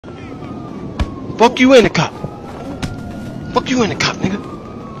Fuck you and the cop. Fuck you and the cop, nigga.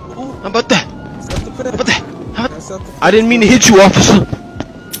 How about that? How about that? I didn't mean to hit you, officer.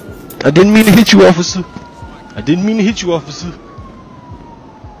 I didn't mean to hit you, officer. I didn't mean to hit you, officer.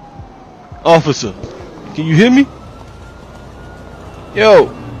 Officer, can you hear me? Yo.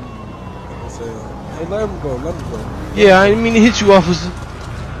 Hey, let him go. Let him go. Yeah, I didn't mean to hit you, officer.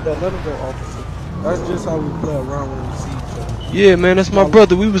 Yeah, let him go, officer. That's just how we play around when we see each other. Yeah, man, that's my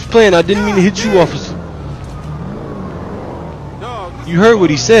brother. We was playing. I didn't mean to hit you, officer. You heard what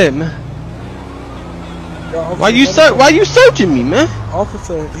he said, man. Why you searching me, man?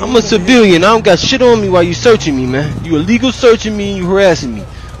 Officer, I'm a civilian. I don't got shit on me while you searching me, man. You illegal searching me and you harassing me.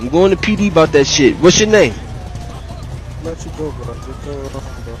 I'm going to PD about that shit. What's your name? Let you go, bro. Just go, bro.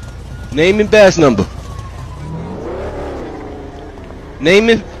 Name and badge number. Name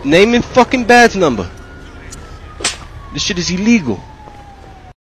and fucking badge number. This shit is illegal.